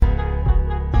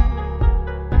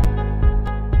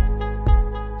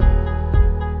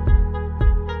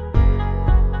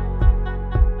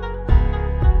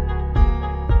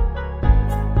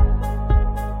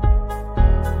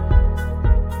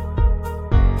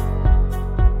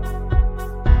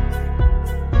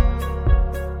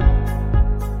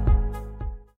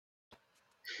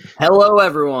Hello,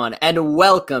 everyone, and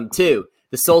welcome to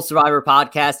the Soul Survivor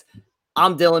podcast.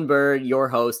 I'm Dylan Bird, your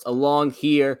host, along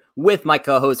here with my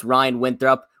co-host Ryan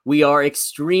Winthrop. We are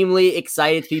extremely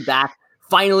excited to be back,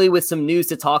 finally, with some news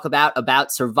to talk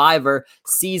about Survivor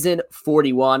Season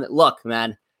 41. Look,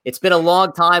 man, it's been a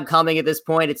long time coming at this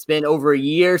point. It's been over a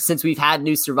year since we've had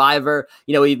new Survivor.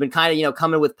 We've been kind of,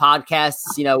 coming with podcasts,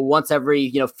 once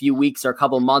every, few weeks or a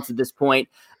couple months at this point.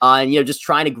 And just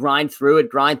trying to grind through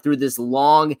this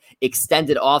long,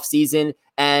 extended off season.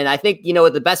 And I think,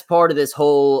 the best part of this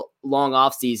whole long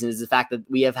off season is the fact that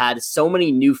we have had so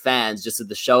many new fans just of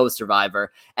the show of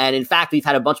Survivor. And in fact, we've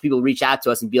had a bunch of people reach out to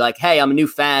us and be like, hey, I'm a new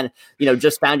fan,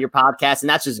 just found your podcast. And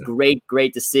that's just great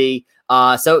to see.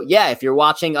 So yeah, if you're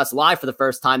watching us live for the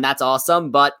first time, that's awesome.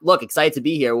 But look, excited to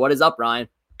be here. What is up, Ryan?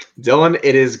 Dylan,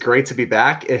 it is great to be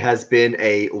back. It has been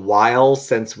a while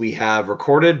since we have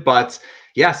recorded, but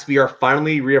yes, we are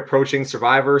finally reapproaching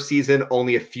Survivor season.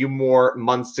 Only a few more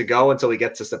months to go until we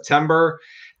get to September.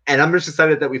 And I'm just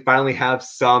excited that we finally have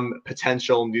some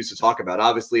potential news to talk about.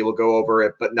 Obviously, we'll go over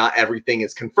it, but not everything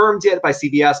is confirmed yet by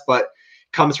CBS, but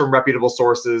comes from reputable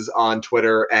sources on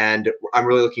Twitter. And I'm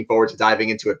really looking forward to diving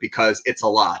into it because it's a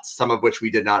lot, some of which we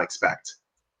did not expect.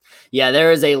 Yeah,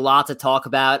 there is a lot to talk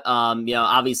about.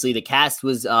 Obviously the cast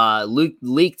was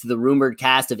leaked, the rumored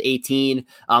cast of 18,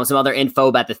 some other info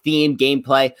about the theme,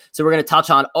 gameplay. So we're going to touch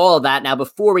on all of that. Now,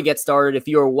 before we get started, if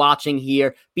you're watching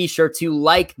here, be sure to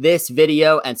like this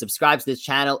video and subscribe to this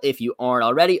channel if you aren't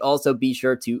already. Also, be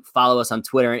sure to follow us on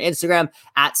Twitter and Instagram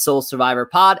at Soul Survivor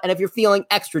Pod. And if you're feeling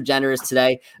extra generous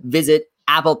today, visit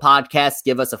Apple Podcasts,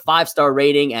 give us a 5-star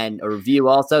rating and a review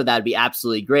also. That'd be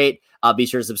absolutely great. Be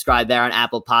sure to subscribe there on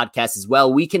Apple Podcasts as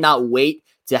well. We cannot wait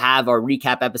to have our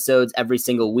recap episodes every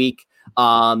single week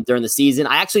during the season.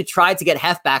 I actually tried to get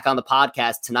Hef back on the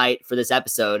podcast tonight for this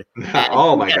episone.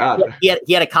 Oh my God. He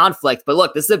had a conflict, but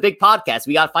look, this is a big podcast.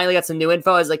 We finally got some new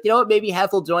info. I was like, you know what, maybe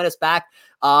Hef will join us back.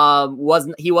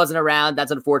 He wasn't around.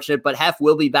 That's unfortunate, but Hef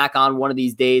will be back on one of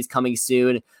these days coming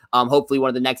soon. Hopefully one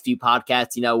of the next few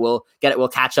podcasts, we'll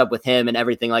catch up with him and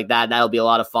everything like that. That'll be a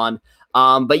lot of fun.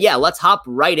 But yeah, let's hop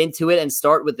right into it and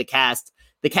start with the cast.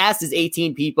 The cast is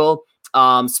 18 people,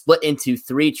 split into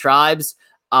 3 tribes.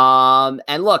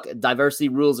 And look, diversity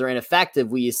rules are in effect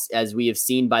as we have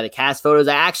seen by the cast photos.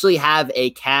 I actually have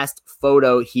a cast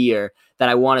photo here that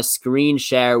I want to screen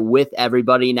share with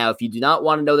everybody. Now, if you do not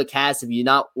want to know the cast, if you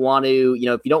don't want to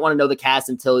know the cast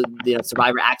until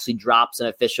Survivor actually drops an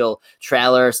official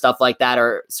trailer, stuff like that,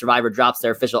 or Survivor drops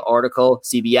their official article,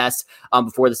 CBS,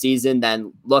 before the season,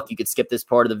 then look, you could skip this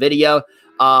part of the video.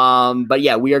 But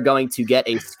yeah, we are going to get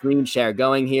a screen share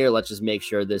going here. Let's just make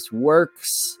sure this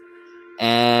works.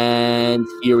 And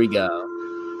here we go.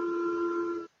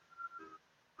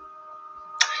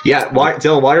 Yeah,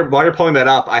 Dylan, while you're pulling that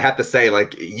up, I have to say,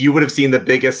 you would have seen the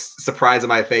biggest surprise on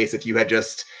my face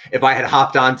if I had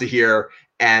hopped onto here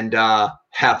and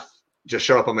Hef just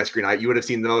showed up on my screen. You would have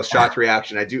seen the most shocked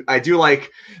reaction. I do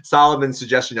like Solomon's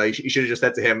suggestion. You should have just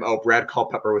said to him, "Oh, Brad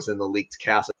Culpepper was in the leaked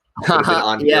cast." Would have been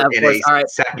on here in a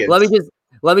second.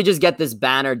 Let me just get this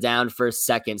banner down for a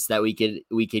second so that we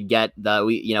could get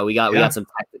we got some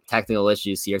technical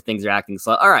issues here. Things are acting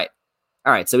slow.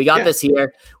 All right, so we got this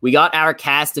here. We got our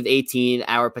cast of 18,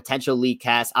 our potential lead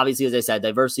cast. Obviously, as I said,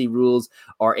 diversity rules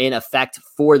are in effect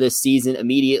for this season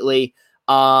immediately.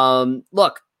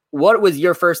 Look, what was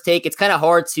your first take? It's kind of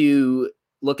hard to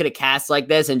look at a cast like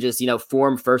this and just,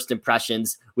 form first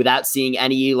impressions without seeing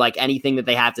anything that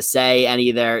they have to say,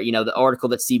 any of their, the article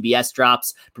that CBS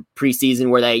drops preseason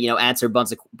where they, answer a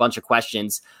bunch of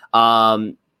questions.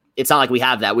 It's not like we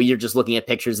have that. We're just looking at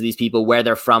pictures of these people, where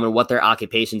they're from and what their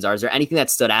occupations are. Is there anything that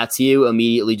stood out to you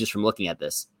immediately just from looking at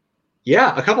this?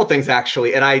 Yeah, a couple things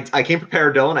actually. And I came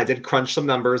prepared, Dylan. I did crunch some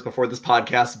numbers before this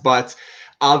podcast, but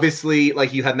obviously,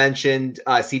 like you have mentioned,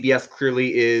 CBS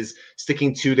clearly is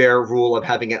sticking to their rule of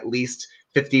having at least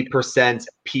 50%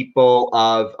 people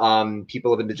of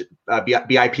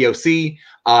BIPOC.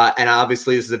 And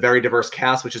obviously, this is a very diverse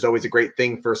cast, which is always a great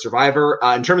thing for Survivor.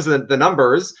 In terms of the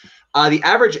numbers, the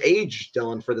average age,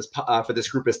 Dylan, for this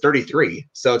group is 33.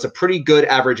 So it's a pretty good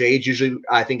average age. Usually,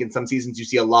 I think in some seasons you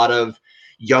see a lot of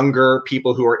younger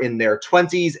people who are in their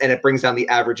 20s, and it brings down the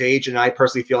average age. And I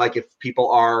personally feel like if people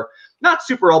are not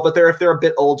super old, but if they're a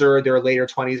bit older, they're later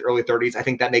 20s, early 30s, I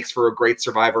think that makes for a great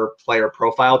Survivor player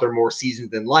profile. They're more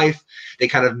seasoned in life. They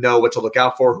kind of know what to look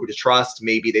out for, who to trust.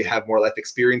 Maybe they have more life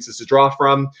experiences to draw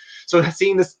from. So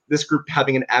seeing this group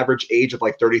having an average age of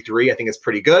like 33, I think is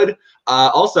pretty good.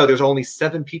 Also, there's only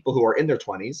 7 people who are in their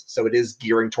 20s, so it is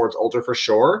gearing towards older for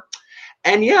sure.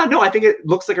 And yeah, no, I think it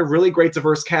looks like a really great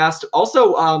diverse cast.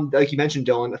 Also, like you mentioned,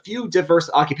 Dylan, a few diverse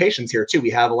occupations here too. We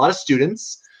have a lot of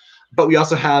students, but we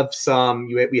also have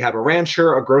we have a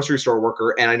rancher, a grocery store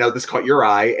worker, and I know this caught your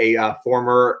eye, a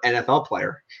former NFL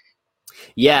player.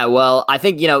 Yeah, well, I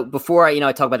think, before I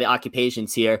talk about the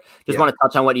occupations here, just want to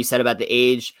touch on what you said about the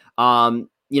age.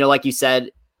 Like you said,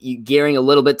 gearing a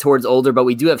little bit towards older, but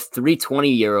we do have 3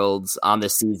 20-year-olds on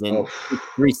this season,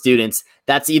 3 students.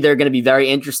 That's either going to be very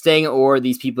interesting or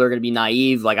these people are going to be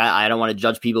naive. Like, I don't want to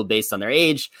judge people based on their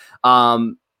age.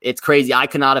 It's crazy. I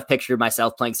could not have pictured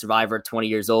myself playing Survivor at 20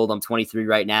 years old. I'm 23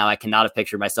 right now. I cannot have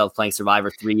pictured myself playing Survivor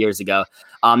 3 years ago.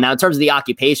 Now, in terms of the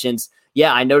occupations,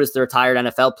 yeah, I noticed the retired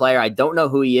NFL player. I don't know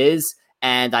who he is,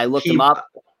 and I looked him up.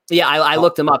 Yeah, I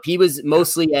looked him up. He was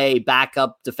mostly a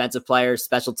backup defensive player,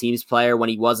 special teams player when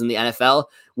he was in the NFL,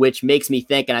 which makes me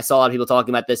think, and I saw a lot of people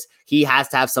talking about this, he has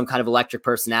to have some kind of electric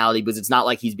personality because it's not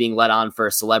like he's being let on for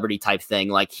a celebrity type thing.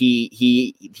 Like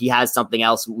he has something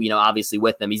else, obviously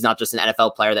with him. He's not just an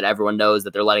NFL player that everyone knows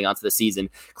that they're letting onto the season.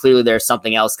 Clearly there's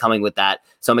something else coming with that.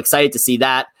 So I'm excited to see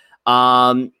that.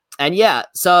 And yeah,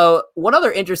 so one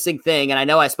other interesting thing, and I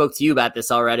know I spoke to you about this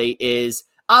already, is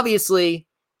obviously,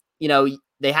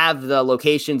 they have the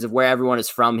locations of where everyone is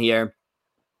from here.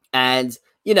 And,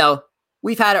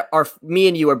 we've had me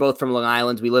and you are both from Long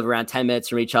Island. We live around 10 minutes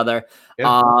from each other. Yeah.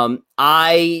 Long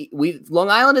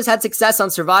Island has had success on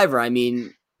Survivor. I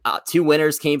mean, 2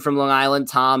 winners came from Long Island,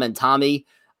 Tom and Tommy,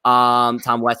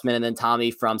 Tom Westman, and then Tommy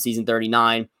from season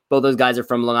 39. Both those guys are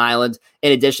from Long Island.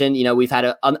 In addition, we've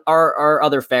had our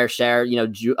other fair share.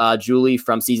 Julie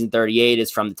from season 38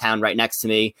 is from the town right next to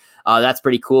me. That's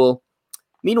pretty cool.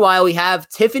 Meanwhile, we have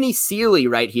Tiffany Seeley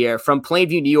right here from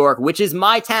Plainview, New York, which is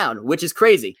my town, which is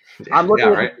crazy. I'm looking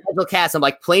at the schedule cast. I'm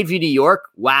like, Plainview, New York.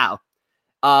 Wow.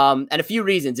 And a few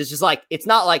reasons. It's just like, it's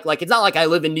not like I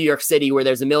live in New York City where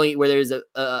there's a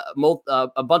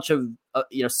bunch of,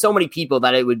 so many people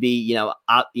that it would be,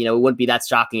 it wouldn't be that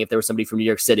shocking if there was somebody from New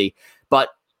York City. But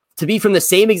to be from the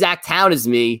same exact town as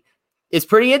me is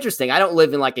pretty interesting. I don't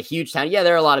live in like a huge town. Yeah,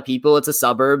 there are a lot of people. It's a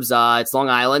suburbs. It's Long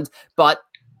Island, but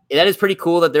that is pretty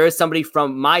cool that there is somebody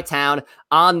from my town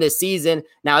on this season.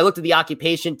 Now, I looked at the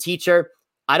occupation teacher.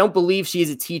 I don't believe she is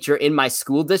a teacher in my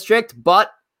school district,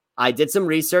 but I did some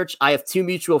research. I have 2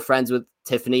 mutual friends with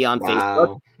Tiffany on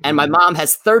Facebook, and my mom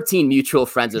has 13 mutual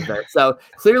friends with her. So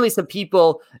clearly some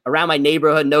people around my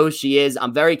neighborhood know who she is.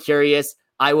 I'm very curious.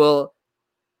 I will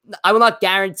not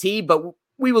guarantee, but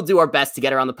we will do our best to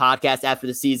get her on the podcast after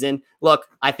the season. Look,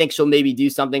 I think she'll maybe do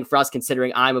something for us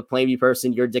considering I'm a Plainview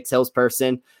person. You're a Dix Hills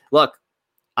person. Look,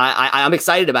 I'm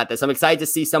excited about this. I'm excited to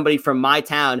see somebody from my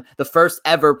town, the first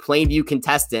ever Plainview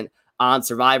contestant on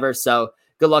Survivor. So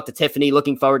good luck to Tiffany.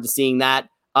 Looking forward to seeing that.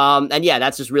 And yeah,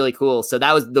 that's just really cool. So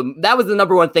that was the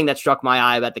number one thing that struck my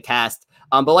eye about the cast.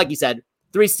 But like you said,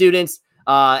 3 students,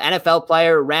 NFL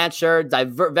player, rancher,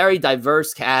 very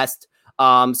diverse cast.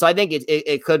 So I think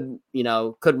it could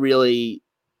really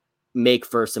make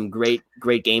for some great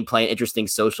gameplay and interesting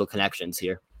social connections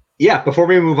here. Yeah, before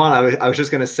we move on, I was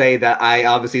just going to say that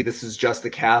obviously this is just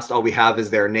the cast. All we have is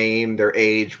their name, their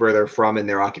age, where they're from, and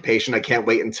their occupation. I can't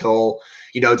wait until,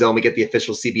 Dylan, we get the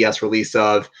official CBS release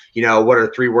of, what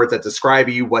are 3 words that describe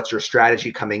you? What's your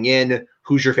strategy coming in?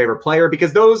 Who's your favorite player?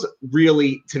 Because those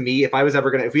really, to me, if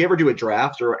we ever do a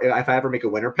draft or if I ever make a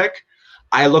winner pick,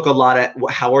 I look a lot at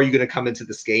how are you going to come into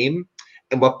this game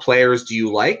and what players do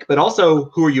you like, but also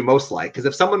who are you most like? Because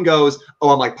if someone goes, oh,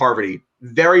 I'm like Parvati,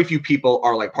 very few people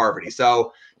are like Parvati.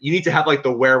 So you need to have like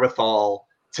the wherewithal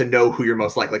to know who you're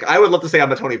most like. Like I would love to say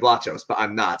I'm a Tony Vlachos, but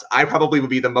I'm not. I probably would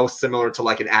be the most similar to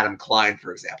like an Adam Klein,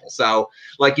 for example. So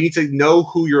like you need to know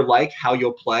who you're like, how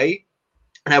you'll play.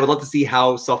 And I would love to see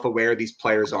how self-aware these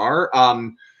players are.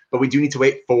 But we do need to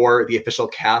wait for the official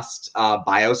cast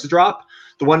bios to drop.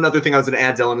 The one other thing I was going to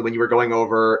add, Dylan, when you were going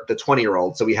over the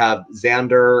 20-year-old. So we have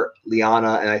Xander,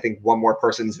 Liana, and I think one more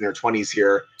person's in their 20s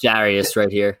here. Jarius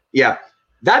right here. Yeah.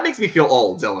 That makes me feel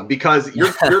old, Dylan, because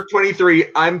you're 23.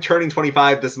 I'm turning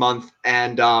 25 this month.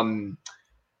 And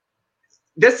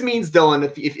this means,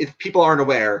 Dylan, if people aren't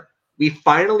aware, we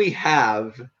finally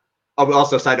have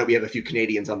also, side note, we have a few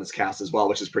Canadians on this cast as well,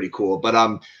 which is pretty cool.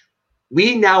 But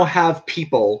we now have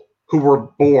people who were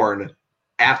born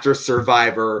after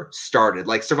Survivor started.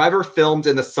 Like Survivor filmed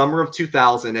in the summer of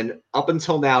 2000, and up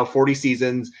until now, 40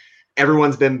 seasons,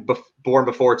 everyone's been born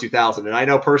before 2000. And I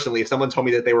know personally, if someone told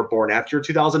me that they were born after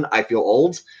 2000, I feel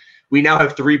old. We now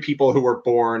have 3 people who were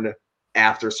born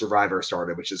after Survivor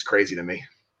started, which is crazy to me.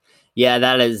 Yeah,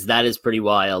 that is pretty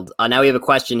wild. Now we have a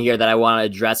question here that I want to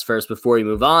address first before we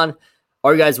move on.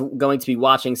 Are you guys going to be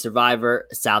watching Survivor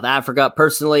South Africa?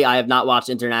 Personally, I have not watched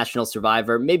International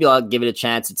Survivor. Maybe I'll give it a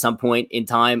chance at some point in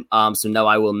time. So no,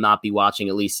 I will not be watching,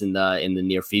 at least in the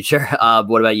near future.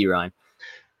 What about you, Ryan?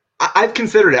 I've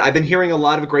considered it. I've been hearing a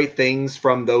lot of great things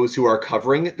from those who are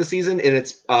covering the season in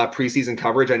its preseason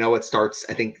coverage. I know it starts,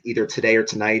 I think, either today or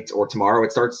tonight or tomorrow.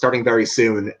 It starts starting very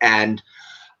soon. And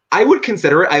I would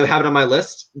consider it. I have it on my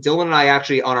list. Dylan and I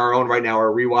actually on our own right now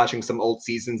are rewatching some old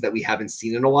seasons that we haven't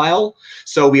seen in a while.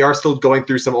 So we are still going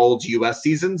through some old US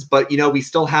seasons, but we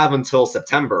still have until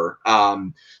September.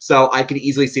 So I could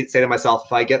easily say to myself,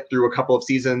 if I get through a couple of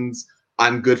seasons,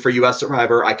 I'm good for US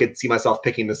Survivor. I could see myself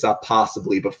picking this up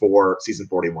possibly before season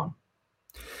 41.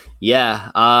 Yeah,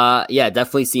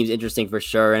 definitely seems interesting for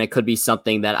sure. And it could be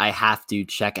something that I have to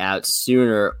check out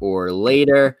sooner or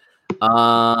later.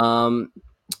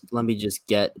 Let me just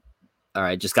get, all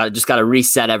right, just got to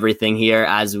reset everything here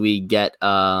as we get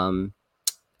the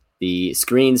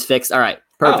screens fixed. All right,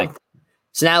 perfect. Oh.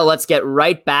 So now let's get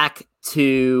right back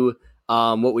to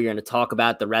what we're going to talk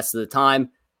about the rest of the time.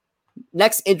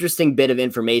 Next interesting bit of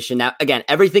information. Now, again,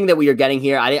 everything that we are getting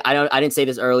here, I didn't say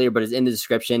this earlier, but it's in the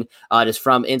description. It is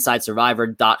from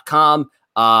InsideSurvivor.com.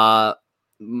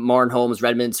 Martin Holmes,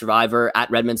 Redmond Survivor, at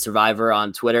Redmond Survivor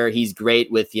on Twitter. He's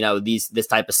great with, this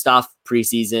type of stuff,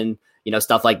 preseason,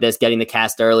 stuff like this, getting the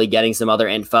cast early, getting some other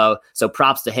info. So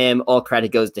props to him. All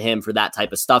credit goes to him for that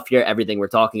type of stuff here, everything we're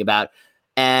talking about.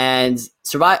 And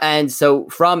so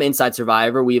from Inside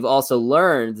Survivor, we've also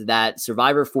learned that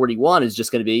Survivor 41 is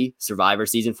just going to be Survivor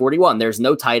Season 41. There's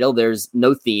no title, there's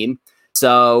no theme.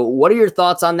 So what are your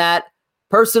thoughts on that?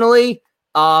 Personally,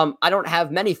 I don't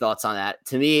have many thoughts on that.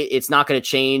 To me, it's not going to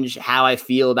change how I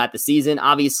feel about the season.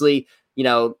 Obviously,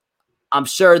 I'm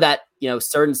sure that,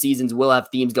 certain seasons will have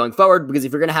themes going forward, because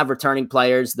if you're going to have returning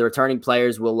players, the returning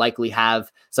players will likely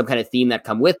have some kind of theme that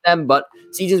come with them. But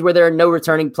seasons where there are no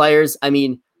returning players, I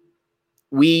mean,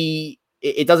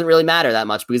 it doesn't really matter that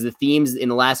much, because the themes in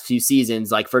the last few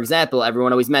seasons, like, for example,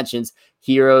 everyone always mentions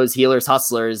heroes, healers,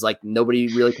 hustlers, like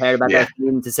nobody really cared about that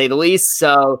theme, to say the least.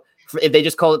 So if they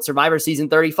just called it Survivor Season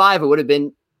 35, it would have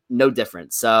been no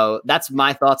different. So that's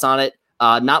my thoughts on it.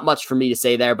 Not much for me to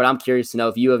say there, but I'm curious to know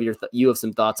if you have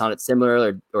some thoughts on it,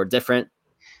 similar or different.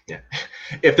 Yeah.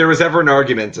 If there was ever an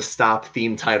argument to stop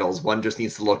theme titles, one just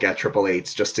needs to look at Triple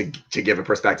Eight just to give a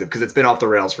perspective, because it's been off the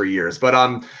rails for years.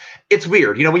 But it's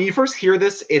weird. When you first hear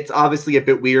this, it's obviously a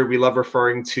bit weird. We love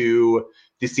referring to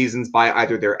the seasons by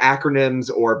either their acronyms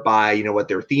or by, what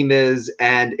their theme is.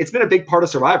 And it's been a big part of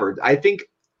Survivor. I think,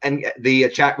 and the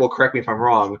chat will correct me if I'm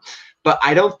wrong, but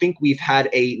I don't think we've had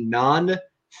a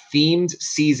non-themed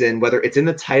season, whether it's in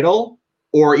the title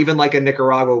or even like a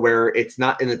Nicaragua where it's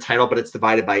not in the title, but it's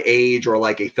divided by age, or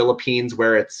like a Philippines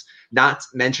where it's not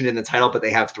mentioned in the title, but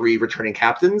they have 3 returning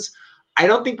captains. I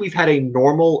don't think we've had a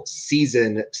normal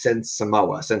season since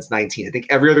Samoa, since 19. I think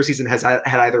every other season has had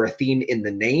either a theme in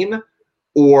the name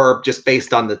or just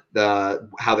based on the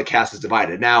how the cast is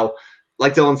divided. Now,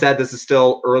 like Dylan said, this is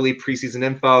still early preseason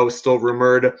info, still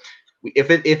rumored.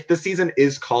 If the season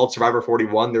is called Survivor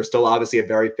 41, there's still obviously a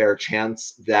very fair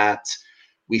chance that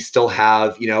we still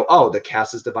have, the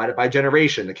cast is divided by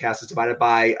generation. The cast is divided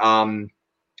by,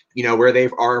 where they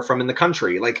are from in the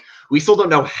country. Like, we still don't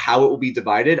know how it will be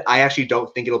divided. I actually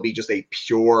don't think it'll be just a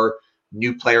pure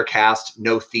new player cast,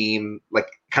 no theme, like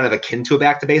kind of akin to a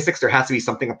back to basics. There has to be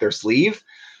something up their sleeve.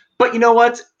 But you know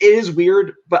what? It is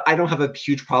weird, but I don't have a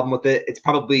huge problem with it. It's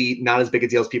probably not as big a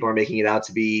deal as people are making it out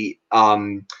to be.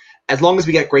 As long as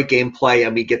we get great gameplay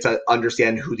and we get to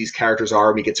understand who these characters are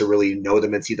and we get to really know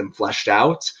them and see them fleshed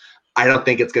out, I don't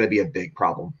think it's going to be a big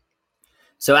problem.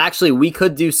 So actually, we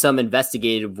could do some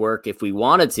investigative work if we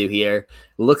wanted to here,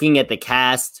 looking at the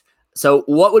cast. So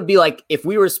what would be like if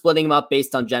we were splitting them up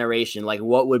based on generation? Like,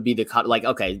 what would be the cut? Like,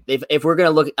 okay, if we're going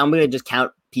to look, I'm going to just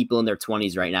count people in their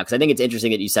 20s right now, because I think it's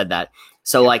interesting that you said that.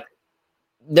 So like,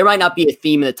 there might not be a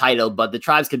theme in the title, but the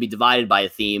tribes could be divided by a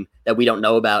theme that we don't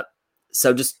know about.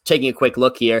 So just taking a quick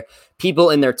look here, people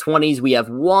in their 20s, we have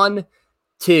 1,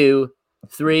 2,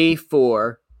 3,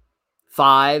 4,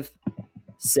 5,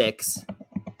 6,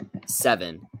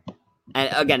 7. And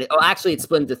again, actually it's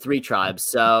split into 3 tribes.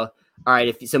 So, all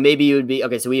right. So maybe you would be,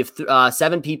 okay. So we have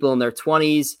 7 people in their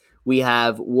 20s. We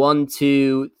have 1,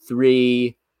 2,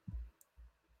 3,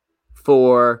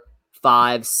 4,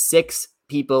 5, 6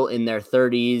 people in their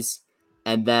 30s.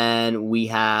 And then we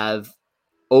have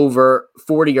over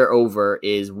 40 or over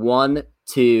is 1,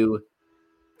 2,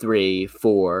 3,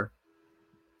 4,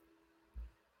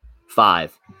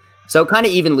 5. So kind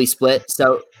of evenly split.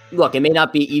 So look, it may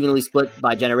not be evenly split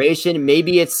by generation.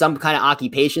 Maybe it's some kind of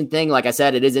occupation thing. Like I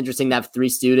said, it is interesting to have 3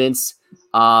 students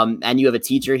and you have a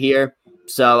teacher here.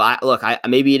 So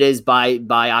maybe it is by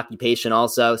occupation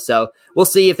also. So we'll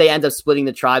see if they end up splitting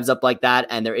the tribes up like that,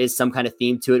 and there is some kind of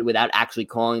theme to it without actually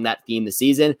calling that theme the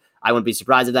season. I wouldn't be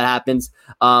surprised if that happens.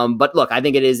 But look, I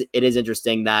think it is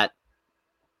interesting that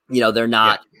they're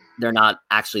not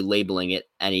actually labeling it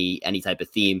any type of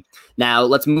theme. Now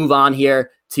let's move on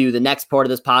here to the next part of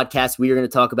this podcast. We are going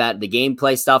to talk about the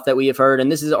gameplay stuff that we have heard,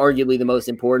 and this is arguably the most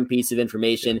important piece of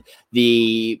information.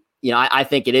 I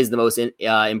think it is the most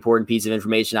important piece of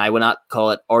information. I would not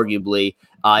call it arguably.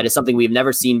 It is something we've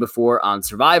never seen before on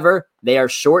Survivor. They are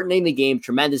shortening the game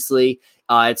tremendously.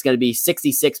 It's going to be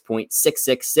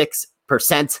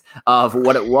 66.666% of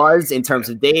what it was in terms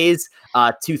of days,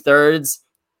 2/3.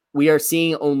 We are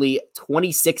seeing only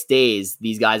 26 days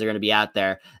these guys are going to be out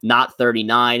there, not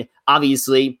 39.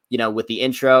 Obviously, with the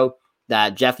intro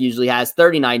that Jeff usually has,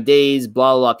 39 days,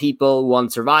 blah, blah, people, one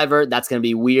survivor. That's going to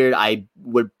be weird. I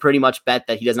would pretty much bet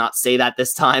that he does not say that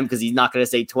this time because he's not going to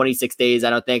say 26 days. I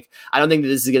don't think that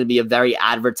this is going to be a very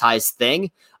advertised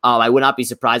thing. I would not be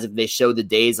surprised if they show the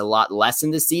days a lot less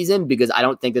in this season because I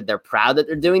don't think that they're proud that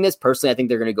they're doing this. Personally, I think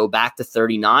they're going to go back to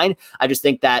 39. I just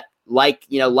think that like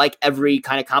every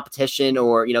kind of competition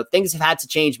or, things have had to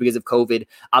change because of COVID.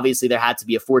 Obviously, there had to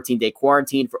be a 14-day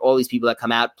quarantine for all these people that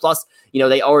come out. Plus,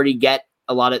 they already get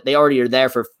they already are there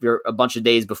for a bunch of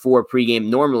days before pregame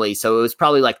normally. So it was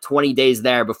probably like 20 days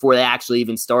there before they actually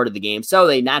even started the game. So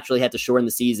they naturally had to shorten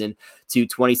the season to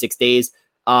 26 days.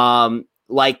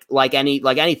 Like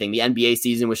anything, the NBA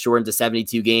season was shortened to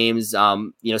 72 games.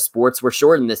 Sports were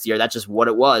shortened this year. That's just what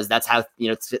it was. That's how,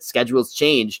 schedules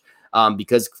change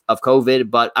because of COVID.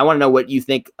 But I want to know what you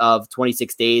think of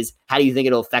 26 days. How do you think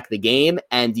it'll affect the game?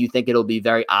 And do you think it'll be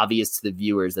very obvious to the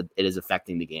viewers that it is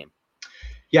affecting the game?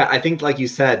 Yeah, I think like you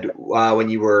said, when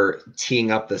you were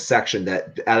teeing up the section,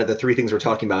 that out of the three things we're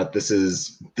talking about, this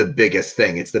is the biggest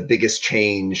thing. It's the biggest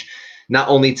change, not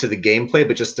only to the gameplay,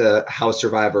 but just to how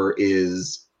Survivor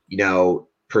is,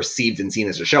 perceived and seen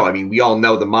as a show. I mean, we all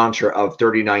know the mantra of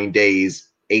 39 days,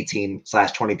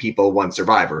 18/20 people, one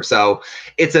survivor. So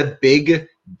it's a big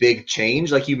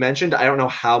change. Like you mentioned, I don't know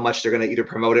how much they're going to either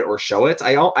promote it or show it.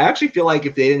 I actually feel like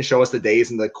if they didn't show us the days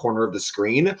in the corner of the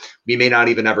screen, we may not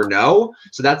even ever know.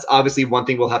 So that's obviously one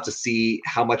thing we'll have to see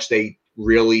how much they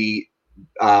really,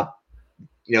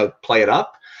 play it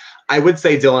up. I would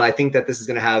say, Dylan, I think that this is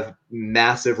going to have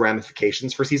massive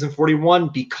ramifications for season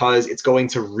 41 because it's going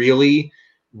to really,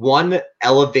 one,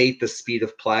 elevate the speed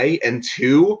of play, and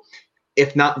two,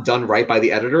 if not done right by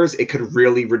the editors, it could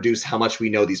really reduce how much we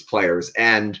know these players.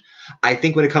 And I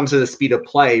think when it comes to the speed of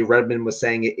play, Redmond was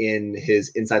saying it in his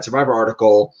Inside Survivor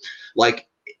article, like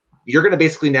you're going to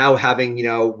basically now having,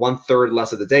 1/3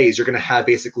 less of the days, you're going to have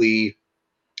basically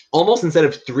almost instead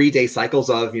of 3-day cycles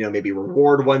of, maybe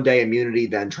reward one day, immunity,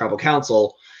 then tribal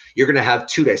council, you're going to have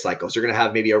 2-day cycles. You're going to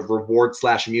have maybe a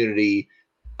reward/immunity,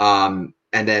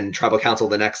 and then tribal council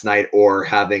the next night, or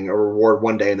having a reward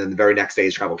one day and then the very next day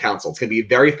is tribal council. It's going to be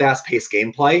very fast-paced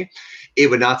gameplay. It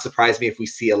would not surprise me if we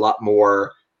see a lot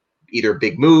more either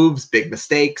big moves, big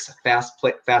mistakes,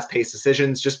 fast-paced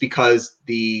decisions, just because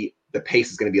the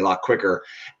pace is going to be a lot quicker.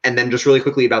 And then just really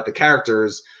quickly about the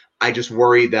characters, I just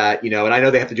worry that, and I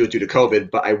know they have to do it due to COVID,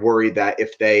 but I worry that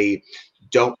if they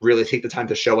don't really take the time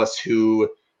to show us who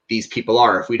these people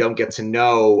are, if we don't get to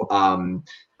know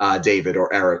David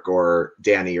or Eric or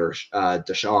Danny or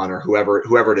Deshaun or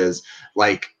whoever it is,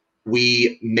 like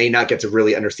we may not get to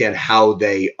really understand how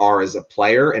they are as a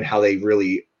player and how they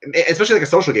really, especially like a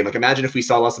social game. Like imagine if we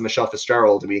saw less of Michelle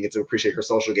Fitzgerald and we didn't get to appreciate her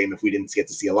social game if we didn't get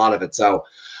to see a lot of it. So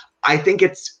I think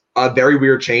it's a very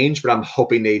weird change, but I'm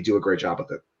hoping they do a great job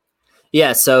with it.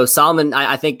 Yeah, so Solomon,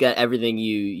 I think everything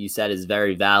you said is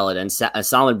very valid, and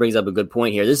Solomon brings up a good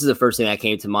point here. This is the first thing that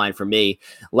came to mind for me.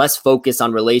 Less focus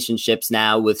on relationships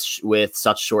now with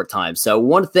such short time. So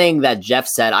one thing that Jeff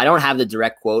said, I don't have the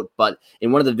direct quote, but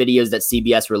in one of the videos that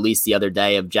CBS released the other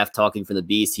day of Jeff talking from the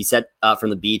beach, he said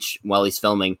from the beach while he's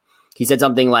filming, he said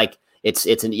something like, "It's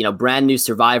a brand new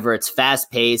Survivor. It's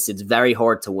fast paced. It's very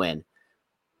hard to win."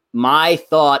 My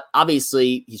thought,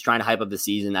 obviously, he's trying to hype up the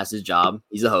season. That's his job.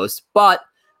 He's the host. But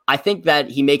I think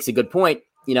that he makes a good point.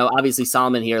 Obviously,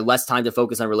 Solomon here, less time to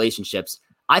focus on relationships.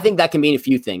 I think that can mean a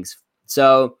few things.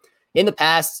 So in the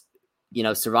past,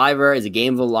 Survivor is a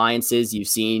game of alliances. You've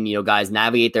seen, guys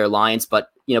navigate their alliance, but,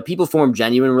 people form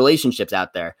genuine relationships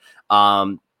out there.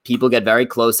 People get very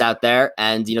close out there,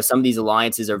 and, some of these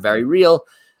alliances are very real.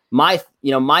 My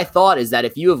thought is that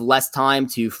if you have less time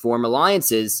to form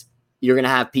alliances, you're going to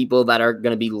have people that are going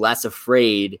to be less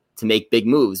afraid to make big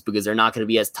moves because they're not going to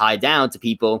be as tied down to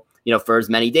people, for as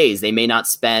many days. They may not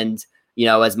spend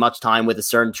as much time with a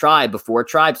certain tribe before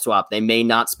tribe swap. They may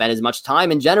not spend as much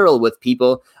time in general with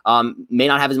people, may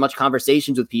not have as much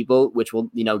conversations with people, which will,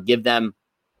 give them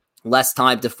less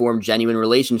time to form genuine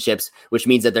relationships, which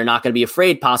means that they're not going to be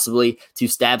afraid possibly to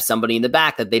stab somebody in the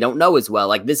back that they don't know as well.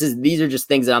 Like these are just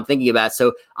things that I'm thinking about.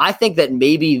 So I think that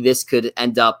maybe this could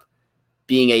end up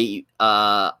being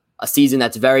a season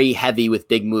that's very heavy with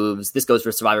big moves. This goes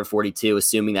for Survivor 42,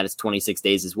 assuming that it's 26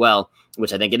 days as well,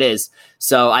 which I think it is.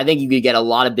 So I think you could get a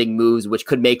lot of big moves, which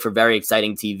could make for very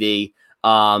exciting TV.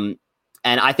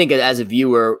 And I think as a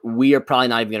viewer, we are probably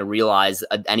not even going to realize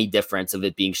any difference of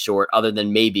it being short, other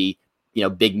than maybe,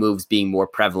 big moves being more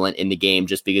prevalent in the game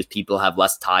just because people have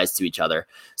less ties to each other.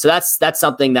 So that's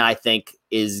something that I think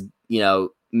is,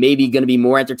 maybe going to be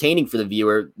more entertaining for the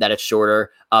viewer, that it's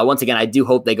shorter. Once again, I do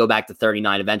hope they go back to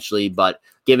 39 eventually, but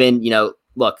given,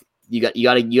 look, you got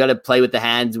to play with the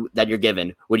hands that you're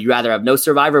given. Would you rather have no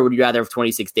Survivor, or would you rather have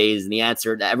 26 days? And the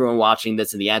answer to everyone watching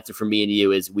this, and the answer for me and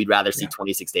you, is we'd rather see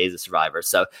 26 days of Survivor.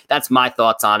 So that's my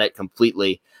thoughts on it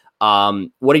completely.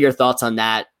 What are your thoughts on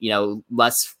that?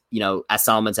 Less, as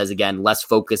Solomon says, again, less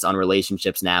focus on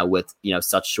relationships now with,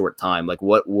 such short time. Like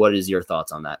what is your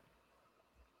thoughts on that?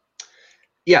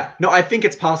 Yeah, no, I think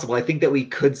it's possible. I think that we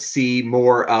could see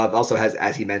more of, also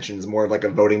as he mentions, more of like a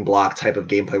voting block type of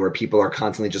gameplay where people are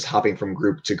constantly just hopping from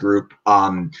group to group.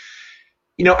 I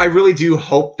really do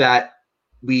hope that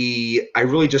I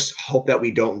really just hope that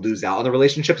we don't lose out on the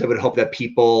relationships. I would hope that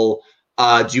people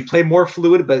do play more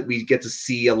fluid, but we get to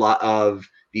see a lot of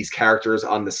these characters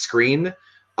on the screen.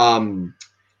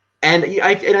 And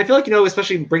I feel like,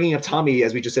 especially bringing up Tommy,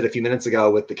 as we just said a few minutes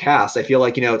ago with the cast, I feel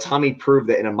like, Tommy proved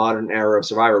that in a modern era of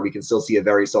Survivor, we can still see a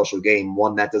very social game,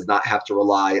 one that does not have to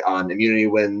rely on immunity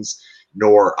wins,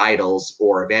 nor idols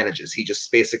or advantages. He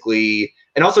just basically,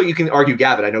 and also you can argue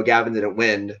Gavin. I know Gavin didn't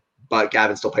win, but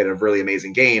Gavin still played a really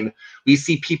amazing game. We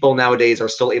see people nowadays are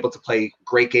still able to play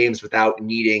great games without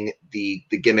needing the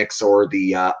gimmicks or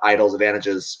the idols,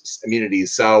 advantages,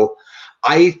 immunities. So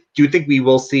I do think we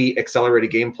will see accelerated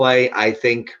gameplay. I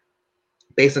think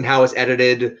based on how it's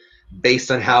edited, based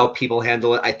on how people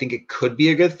handle it, I think it could be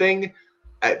a good thing.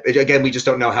 Again, we just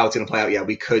don't know how it's going to play out yet.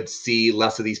 We could see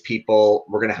less of these people.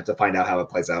 We're going to have to find out how it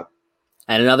plays out.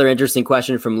 And another interesting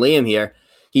question from Liam here.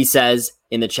 He says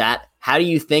in the chat, how do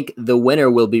you think the winner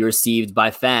will be received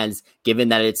by fans, given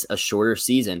that it's a shorter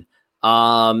season?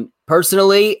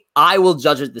 Personally, I will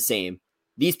judge it the same.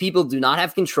 These people do not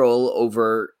have control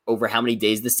over how many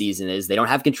days the season is. They don't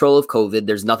have control of COVID.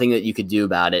 There's nothing that you could do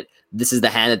about it. This is the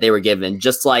hand that they were given.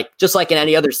 Just like in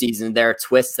any other season, there are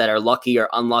twists that are lucky or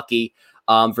unlucky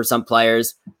for some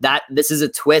players. That this is a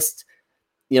twist.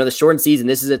 The shortened season,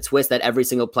 this is a twist that every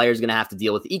single player is going to have to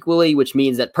deal with equally, which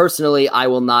means that personally, I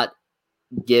will not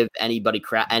give anybody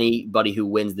who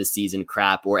wins this season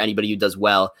crap, or anybody who does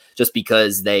well just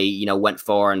because they, went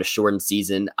far in a shortened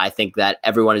season. I think that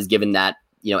everyone is given that,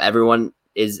 everyone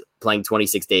is playing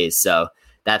 26 days. So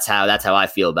that's how I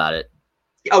feel about it.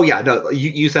 Oh yeah, no,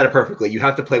 you said it perfectly. You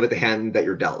have to play with the hand that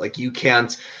you're dealt. Like you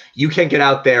can't get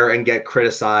out there and get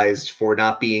criticized for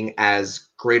not being as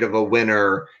great of a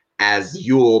winner as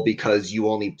Yul because you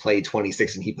only played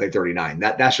 26 and he played 39.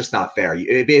 That's just not fair.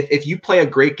 If you play a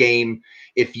great game,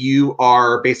 if you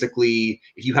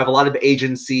have a lot of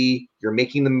agency, you're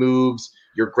making the moves,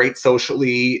 you're great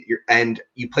socially, and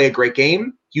you play a great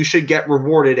game, you should get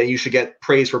rewarded and you should get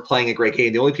praise for playing a great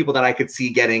game. The only people that I could see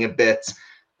getting a bit,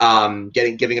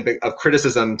 giving a bit of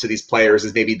criticism to these players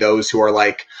is maybe those who are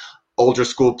like older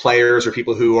school players or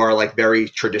people who are like very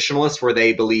traditionalist, where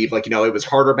they believe like, it was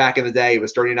harder back in the day. It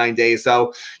was 39 days.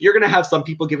 So you're going to have some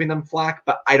people giving them flack,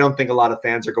 but I don't think a lot of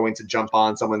fans are going to jump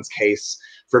on someone's case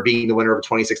for being the winner of a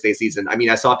 26-day season. I mean,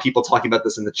 I saw people talking about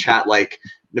this in the chat, like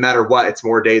no matter what, it's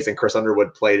more days than Chris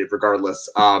Underwood played it regardless.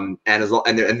 And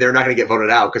they're not going to get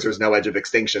voted out because there's no edge of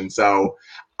extinction. So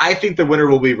I think the winner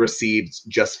will be received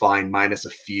just fine, minus a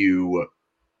few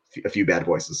bad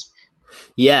voices.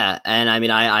 Yeah, and I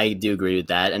mean, I do agree with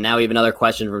that. And now we have another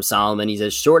question from Solomon. He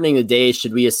says, shortening the days,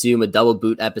 should we assume a double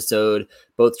boot episode?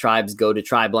 Both tribes go to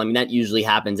tribal. I mean, that usually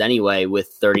happens anyway with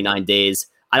 39 days.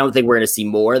 I don't think we're going to see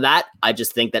more of that. I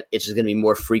just think that it's just going to be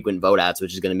more frequent vote outs,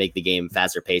 which is going to make the game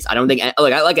faster paced. I don't think,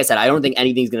 like I said, I don't think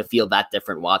anything's going to feel that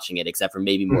different watching it, except for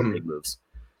maybe more big moves.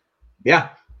 Yeah,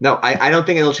 no, I don't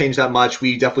think it'll change that much.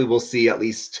 We definitely will see at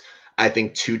least, I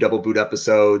think, 2 double boot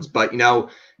episodes. But,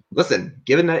 listen,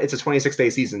 given that it's a 26-day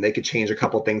season, they could change a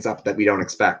couple things up that we don't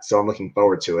expect. So I'm looking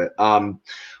forward to it.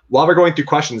 While we're going through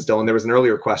questions, Dylan, there was an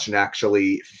earlier question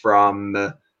actually from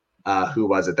who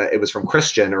was it? That it was from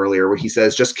Christian earlier, where he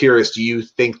says, "Just curious, do you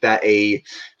think that a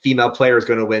female player is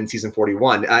going to win season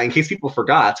 41?" In case people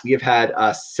forgot, we have had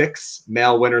 6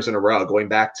 male winners in a row, going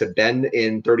back to Ben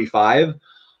in 35,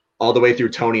 all the way through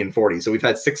Tony in 40. So we've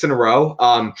had 6 in a row.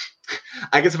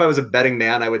 I guess if I was a betting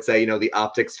man, I would say, the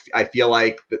optics, I feel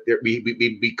like that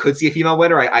we could see a female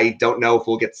winner. I don't know if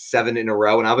we'll get 7 in a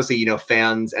row. And obviously,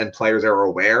 fans and players are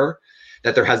aware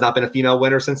that there has not been a female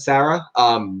winner since Sarah.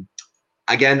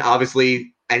 Again,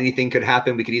 obviously, anything could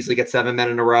happen. We could easily get 7 men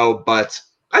in a row, but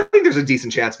I think there's a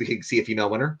decent chance we could see a female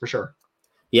winner for sure.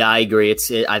 Yeah, I agree.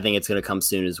 I think it's going to come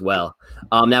soon as well.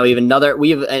 Now we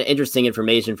have an interesting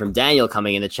information from Daniel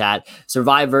coming in the chat.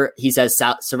 Survivor, he says,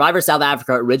 Survivor South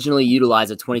Africa originally utilized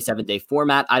a 27-day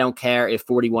format. I don't care if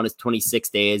 41 is 26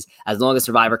 days. As long as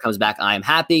Survivor comes back, I am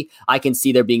happy. I can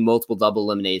see there being multiple double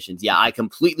eliminations. Yeah, I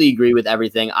completely agree with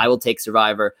everything. I will take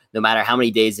Survivor no matter how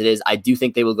many days it is. I do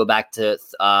think they will go back to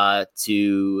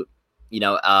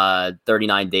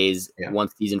 39 days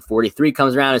once season 43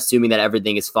 comes around, assuming that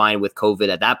everything is fine with COVID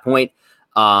at that point.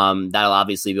 That'll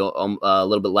obviously be a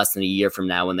little bit less than a year from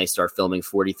now when they start filming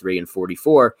 43 and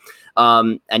 44.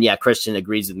 And yeah, Christian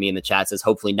agrees with me in the chat, says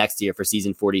hopefully next year for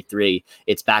season 43,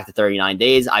 it's back to 39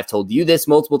 days. I've told you this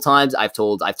multiple times. I've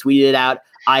tweeted it out.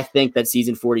 I think that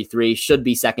season 43 should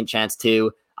be second chance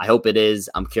too. I hope it is.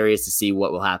 I'm curious to see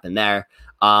what will happen there.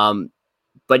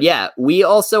 But yeah, we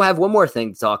also have one more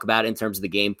thing to talk about in terms of the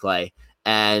gameplay.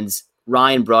 And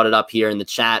Ryan brought it up here in the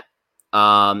chat.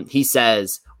 He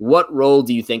says, what role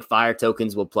do you think fire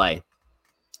tokens will play?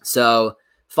 So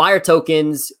fire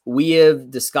tokens, we have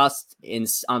discussed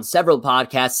on several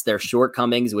podcasts their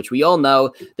shortcomings, which we all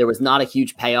know there was not a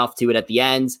huge payoff to it at the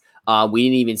end. We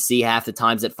didn't even see half the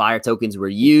times that fire tokens were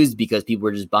used because people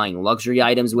were just buying luxury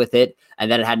items with it. And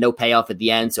then it had no payoff at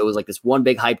the end. So it was like this one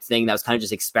big hype thing that was kind of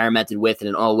just experimented with in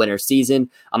an all-winter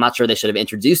season. I'm not sure they should have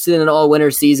introduced it in an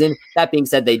all-winter season. That being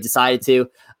said, they decided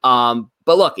to.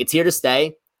 But look, it's here to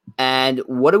stay. And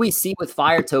what do we see with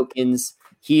fire tokens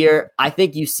here? I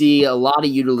think you see a lot of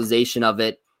utilization of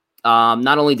it.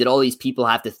 Not only did all these people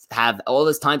have to have all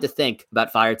this time to think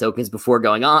about fire tokens before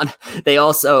going on, they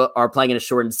also are playing in a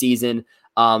shortened season.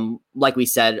 Like we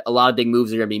said, a lot of big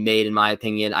moves are going to be made, in my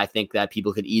opinion. I think that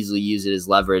people could easily use it as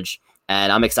leverage.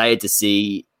 And I'm excited to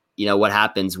see, what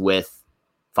happens with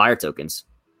fire tokens.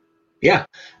 Yeah.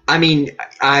 I mean,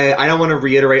 I don't want to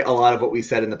reiterate a lot of what we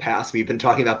said in the past. We've been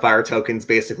talking about fire tokens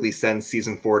basically since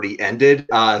season 40 ended.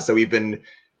 So we've been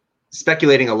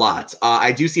speculating a lot.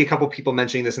 I do see a couple people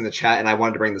mentioning this in the chat, and I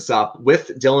wanted to bring this up.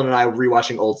 With Dylan and I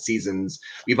rewatching old seasons,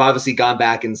 we've obviously gone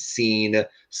back and seen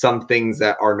some things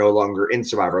that are no longer in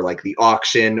Survivor, like the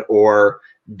auction or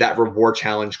that reward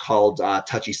challenge called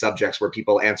Touchy Subjects, where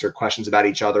people answer questions about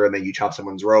each other and then you chop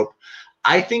someone's rope.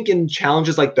 I think in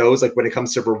challenges like those, like when it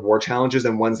comes to reward challenges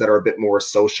and ones that are a bit more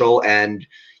social and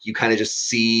you kind of just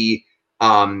see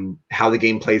how the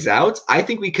game plays out, I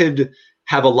think we could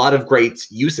have a lot of great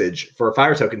usage for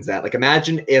fire tokens. That, like,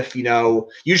 imagine if,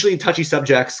 usually touchy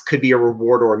subjects could be a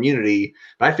reward or immunity,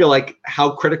 but I feel like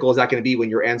how critical is that going to be when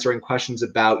you're answering questions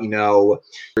about, your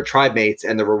tribe mates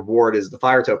and the reward is the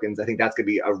fire tokens? I think that's going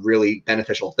to be a really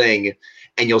beneficial thing.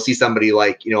 And you'll see somebody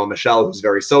like, Michelle, who's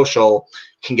very social,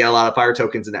 can get a lot of fire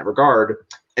tokens in that regard.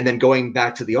 And then going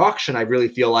back to the auction, I really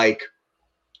feel like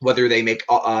whether they make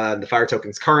the fire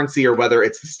tokens currency or whether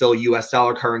it's still US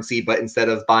dollar currency, but instead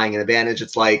of buying an advantage,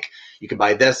 it's like you can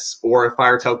buy this or a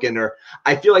fire token. Or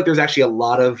I feel like there's actually a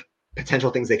lot of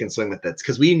potential things they can swing with this,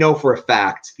 because we know for a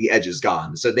fact the edge is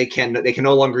gone. So they can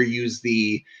no longer use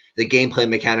the gameplay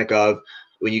mechanic of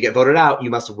when you get voted out,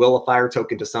 you must will a fire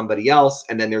token to somebody else.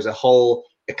 And then there's a whole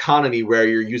economy where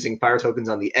you're using fire tokens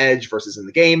on the edge versus in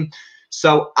the game.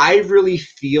 So I really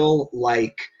feel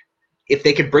like if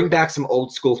they could bring back some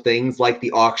old school things like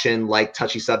the auction, like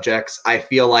touchy subjects, I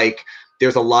feel like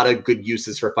there's a lot of good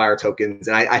uses for fire tokens.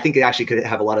 And I think it actually could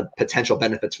have a lot of potential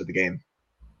benefits for the game.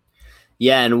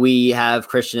 Yeah, and we have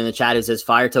Christian in the chat who says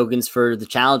fire tokens for the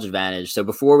challenge advantage. So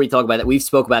before we talk about that, we've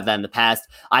spoke about that in the past.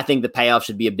 I think the payoff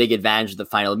should be a big advantage of the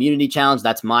final immunity challenge.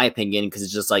 That's my opinion, because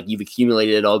it's just like you've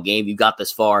accumulated it all game. You've got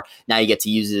this far. Now you get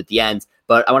to use it at the end.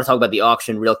 But I want to talk about the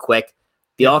auction real quick.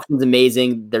 The auction's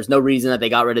amazing. There's no reason that they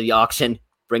got rid of the auction.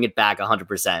 Bring it back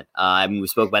 100%. I mean, we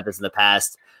spoke about this in the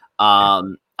past.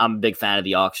 I'm a big fan of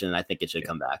the auction, and I think it should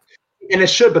come back. And it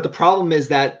should, but the problem is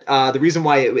that the reason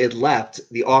why it left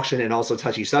the auction and also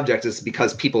touchy subjects is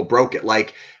because people broke it.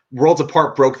 Like Worlds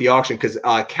Apart broke the auction because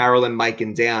Carolyn, Mike,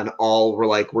 and Dan all were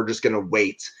like, we're just going to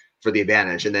wait for the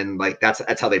advantage. And then like that's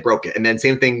how they broke it. And then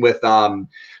same thing with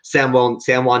San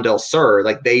Juan del Sur.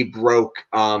 Like they broke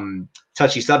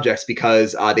touchy subjects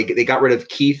because they got rid of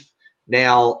Keith,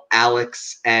 Nail,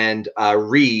 Alex, and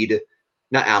Reed.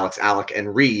 Not Alex, Alec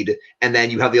and Reed. And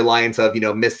then you have the alliance of,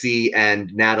 Missy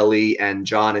and Natalie and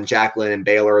John and Jacqueline and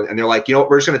Baylor. And they're like,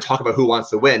 we're just going to talk about who wants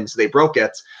to win. So they broke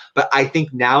it. But I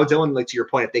think now, Dylan, like to your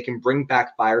point, if they can bring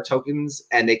back fire tokens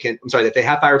if they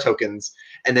have fire tokens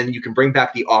and then you can bring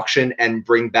back the auction and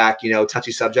bring back,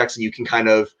 touchy subjects and you can kind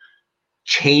of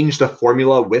change the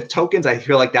formula with tokens, I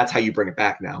feel like that's how you bring it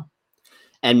back now.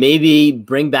 And maybe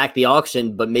bring back the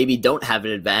auction, but maybe don't have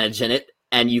an advantage in it.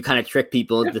 And you kind of trick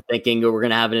people into thinking we're going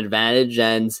to have an advantage.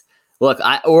 And look,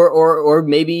 or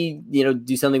maybe,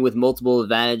 do something with multiple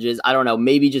advantages. I don't know.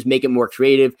 Maybe just make it more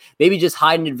creative. Maybe just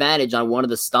hide an advantage on one of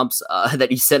the stumps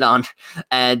that you sit on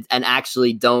and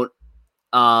actually don't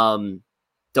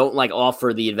like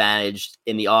offer the advantage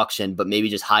in the auction, but maybe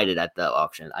just hide it at the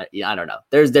auction. I don't know.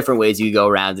 There's different ways you go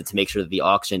around it to make sure that the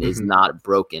auction is not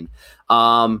broken.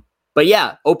 But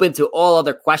yeah, open to all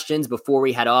other questions before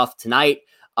we head off tonight.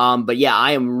 But yeah,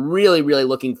 I am really, really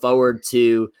looking forward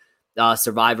to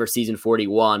Survivor Season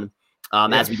 41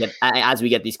 as we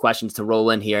get these questions to roll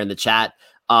in here in the chat.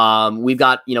 We've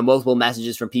got multiple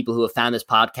messages from people who have found this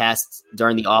podcast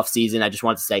during the off season. I just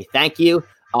want to say thank you.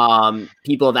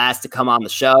 People have asked to come on the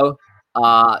show.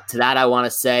 To that, I want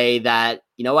to say that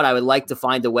I would like to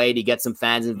find a way to get some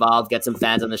fans involved, get some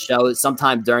fans on the show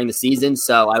sometime during the season.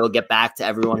 So I will get back to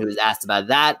everyone who has asked about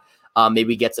that.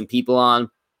 Maybe get some people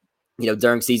on.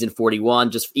 During season 41,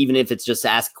 just even if it's just to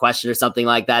ask a question or something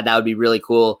like that, that would be really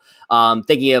cool.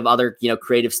 Thinking of other,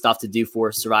 creative stuff to do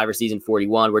for Survivor season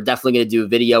 41. We're definitely going to do a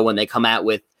video when they come out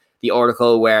with the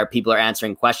article where people are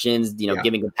answering questions,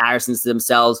 giving comparisons to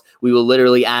themselves. We will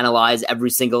literally analyze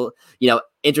every single,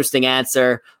 interesting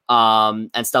answer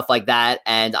and stuff like that.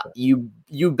 And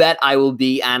you bet I will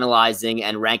be analyzing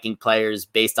and ranking players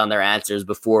based on their answers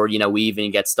before, we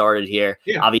even get started here.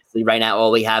 Yeah. Obviously, right now,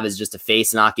 all we have is just a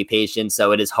face and occupation.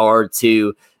 So it is hard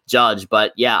to judge.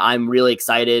 But yeah, I'm really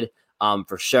excited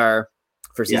for sure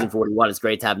for season 41. It's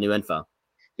great to have new info.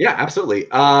 Yeah, absolutely.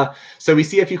 So we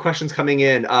see a few questions coming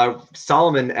in.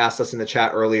 Solomon asked us in the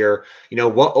chat earlier,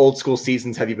 what old school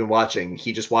seasons have you been watching?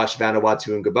 He just watched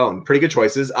Vanuatu and Gabon. Pretty good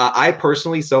choices. I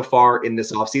personally, so far in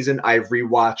this offseason, I've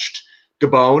rewatched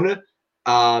Gabon,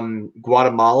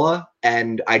 Guatemala,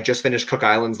 and I just finished Cook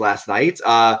Islands last night.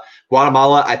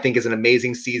 Guatemala, I think, is an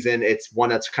amazing season. It's one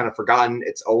that's kind of forgotten.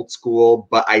 It's old school,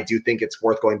 but I do think it's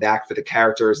worth going back for the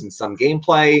characters and some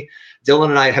gameplay. Dylan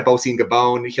and I have both seen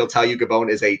Gabon. He'll tell you Gabon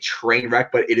is a train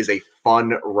wreck, but it is a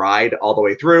fun ride all the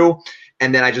way through.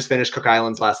 And then I just finished Cook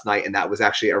Islands last night, and that was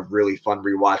actually a really fun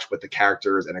rewatch with the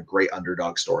characters and a great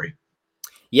underdog story.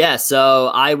 Yeah,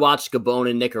 so I watched Gabon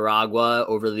in Nicaragua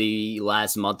over the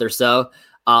last month or so.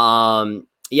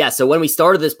 So when we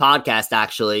started this podcast,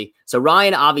 actually, so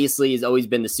Ryan obviously has always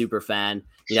been the super fan.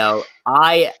 When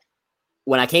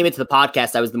I came into the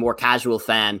podcast, I was the more casual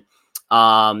fan.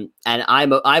 And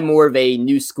I'm more of a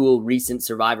new school recent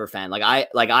Survivor fan.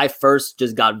 I first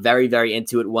just got very, very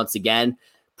into it once again,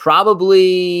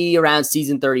 probably around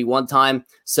season 31 time.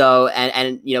 So,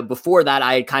 and before that,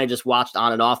 I had kind of just watched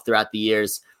on and off throughout the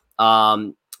years.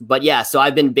 But yeah, so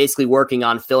I've been basically working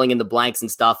on filling in the blanks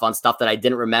and stuff on stuff that I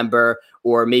didn't remember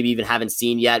or maybe even haven't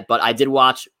seen yet. But I did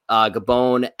watch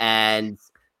Gabon and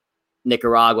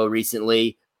Nicaragua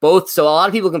recently. Both, so a lot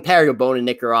of people compare Gabon and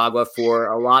Nicaragua for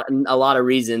a lot of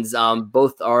reasons.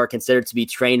 Both are considered to be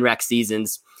train wreck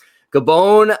seasons.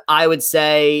 Gabon, I would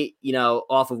say,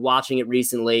 off of watching it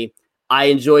recently, I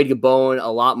enjoyed Gabon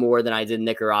a lot more than I did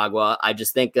Nicaragua. I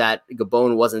just think that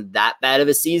Gabon wasn't that bad of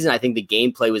a season. I think the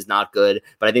gameplay was not good,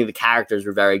 but I think the characters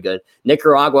were very good.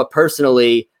 Nicaragua,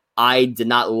 personally, I did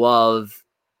not love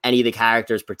any of the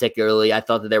characters particularly. I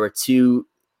thought that there were two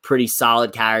pretty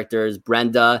solid characters,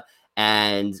 Brenda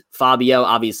and Fabio.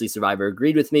 Obviously, Survivor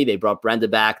agreed with me. They brought Brenda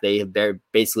back. They have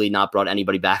basically not brought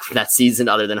anybody back from that season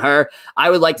other than her. I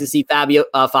would like to see Fabio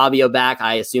back.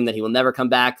 I assume that he will never come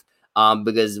back.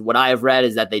 Because what I have read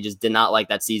is that they just did not like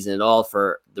that season at all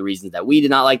for the reasons that we did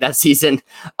not like that season.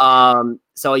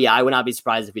 So yeah, I would not be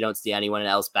surprised if we don't see anyone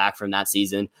else back from that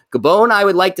season. Gabon, I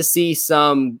would like to see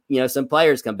some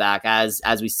players come back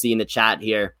as we see in the chat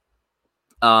here.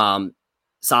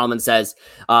 Solomon says,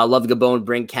 love Gabon,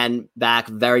 bring Ken back.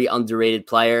 Very underrated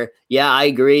player. Yeah, I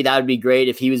agree. That would be great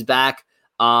if he was back.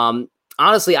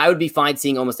 Honestly, I would be fine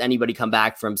seeing almost anybody come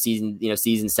back from season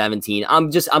 17.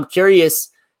 I'm curious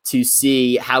to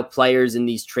see how players in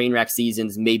these train wreck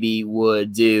seasons maybe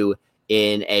would do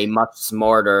in a much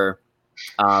smarter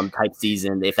type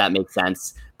season, if that makes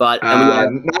sense. But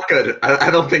not good.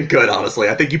 I don't think good, honestly.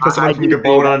 I think you put someone from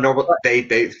Gabon on a normal,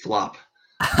 they flop.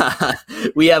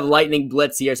 We have Lightning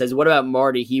Blitz here says, what about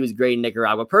Marty? He was great in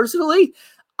Nicaragua. Personally,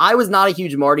 I was not a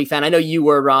huge Marty fan. I know you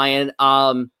were, Ryan.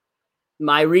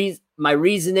 My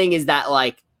reasoning is that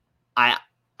like I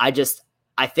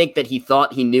think that he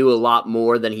thought he knew a lot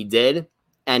more than he did,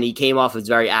 and he came off as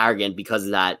very arrogant because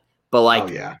of that. But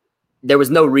like, there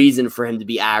was no reason for him to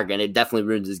be arrogant. It definitely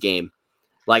ruins his game.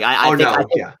 Like I think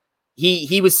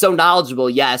he was so knowledgeable,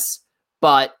 yes,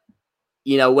 but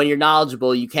you know, when you're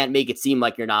knowledgeable, you can't make it seem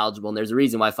like you're knowledgeable. And there's a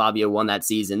reason why Fabio won that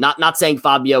season. Not saying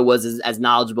Fabio was as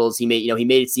knowledgeable as he made. You know, he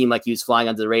made it seem like he was flying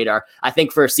under the radar. I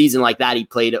think for a season like that, he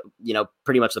played, you know,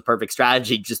 pretty much the perfect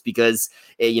strategy, just because,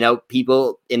 you know,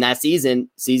 people in that season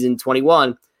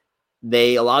 21,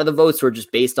 a lot of the votes were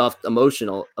just based off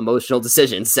emotional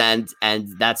decisions. And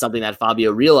that's something that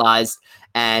Fabio realized.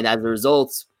 And as a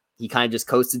result, he kind of just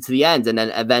coasted to the end. And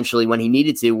then eventually when he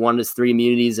needed to, won his 3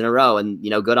 immunities in a row, and, you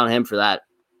know, good on him for that.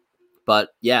 But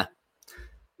yeah.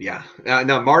 Yeah.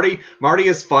 No, Marty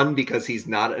is fun because he's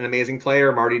not an amazing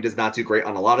player. Marty does not do great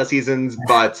on a lot of seasons,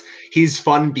 but he's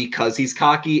fun because he's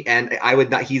cocky. And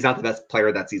he's not the best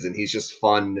player that season. He's just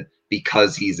fun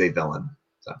because he's a villain.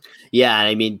 So. Yeah,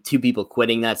 I mean, 2 people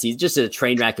quitting that season, just a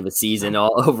train wreck of a season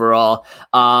all overall.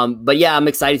 But yeah, I'm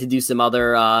excited to do some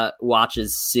other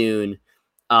watches soon.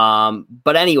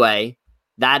 But anyway,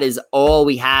 that is all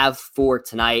we have for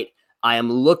tonight. I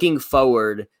am looking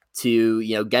forward to,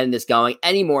 you know, getting this going.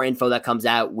 Any more info that comes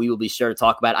out, we will be sure to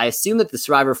talk about. I assume that the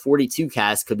Survivor 42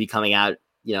 cast could be coming out,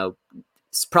 you know,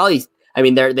 it's probably, I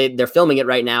mean, they're filming it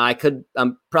right now.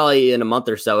 Probably in a month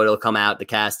or so, it'll come out, the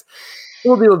cast.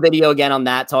 We'll do a video again on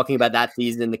that, talking about that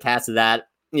season, the cast of that,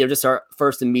 you know, just our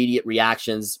first immediate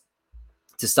reactions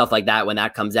to stuff like that when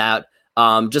that comes out.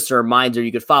 Just a reminder,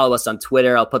 you could follow us on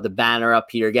Twitter. I'll put the banner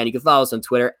up here again. You can follow us on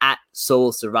Twitter at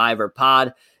Soul Survivor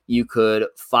Pod. You could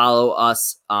follow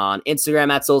us on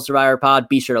Instagram at Soul Survivor Pod.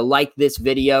 Be sure to like this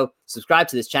video, subscribe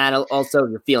to this channel. Also,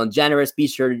 if you're feeling generous, be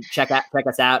sure to check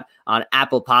us out on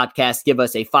Apple Podcasts. Give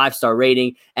us a 5-star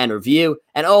rating and review.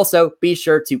 And also be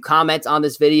sure to comment on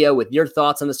this video with your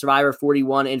thoughts on the Survivor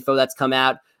 41 info that's come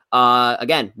out.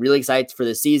 Again, really excited for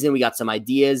the season. We got some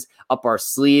ideas up our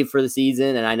sleeve for the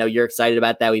season, and I know you're excited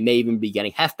about that. We may even be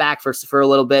getting Hef back for a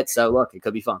little bit. So look, it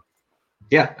could be fun.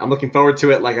 Yeah, I'm looking forward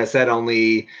to it. Like I said,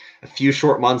 only a few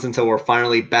short months until we're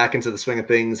finally back into the swing of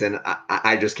things, and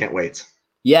I just can't wait.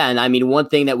 Yeah, and I mean, one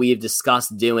thing that we have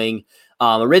discussed doing,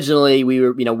 originally we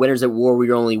were, you know, Winners at War, we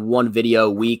were only 1 video a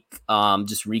week,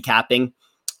 just recapping.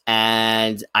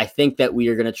 And I think that we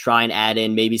are going to try and add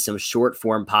in maybe some short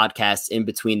form podcasts in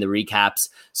between the recaps.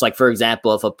 So like, for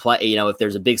example, if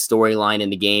there's a big storyline in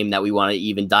the game that we want to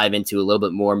even dive into a little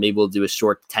bit more, maybe we'll do a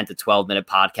short 10 to 12 minute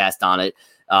podcast on it,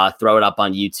 throw it up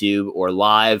on YouTube or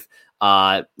live,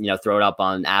 throw it up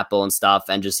on Apple and stuff,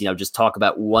 and just talk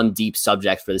about one deep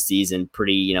subject for the season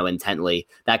pretty, intently.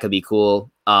 That could be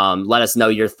cool. Let us know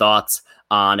your thoughts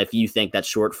on if you think that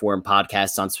short form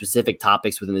podcasts on specific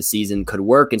topics within the season could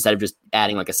work instead of just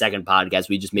adding like a second podcast.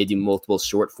 We just may do multiple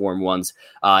short form ones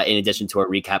in addition to our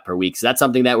recap per week. So that's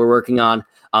something that we're working on.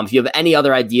 If you have any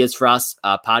other ideas for us,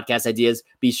 podcast ideas,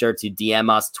 be sure to DM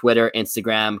us, Twitter,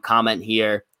 Instagram, comment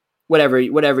here, whatever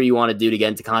you want to do to get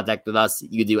into contact with us.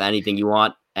 You can do anything you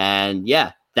want. And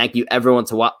yeah, thank you everyone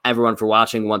for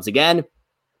watching once again.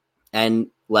 And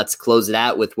let's close it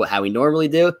out with how we normally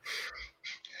do.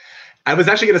 I was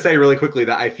actually going to say really quickly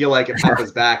that I feel like if Hef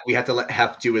is back, we have to let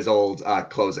Hef do his old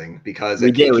closing because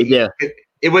we do.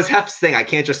 It was Hef's thing. I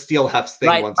can't just steal Hef's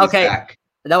thing once he's back.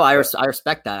 No, I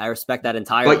respect that. I respect that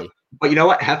entirely. But you know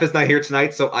what? Hef is not here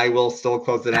tonight, so I will still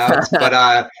close it out.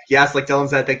 But yes, like Dylan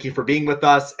said, thank you for being with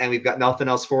us, and we've got nothing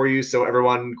else for you. So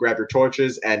everyone grab your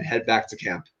torches and head back to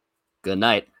camp. Good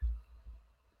night.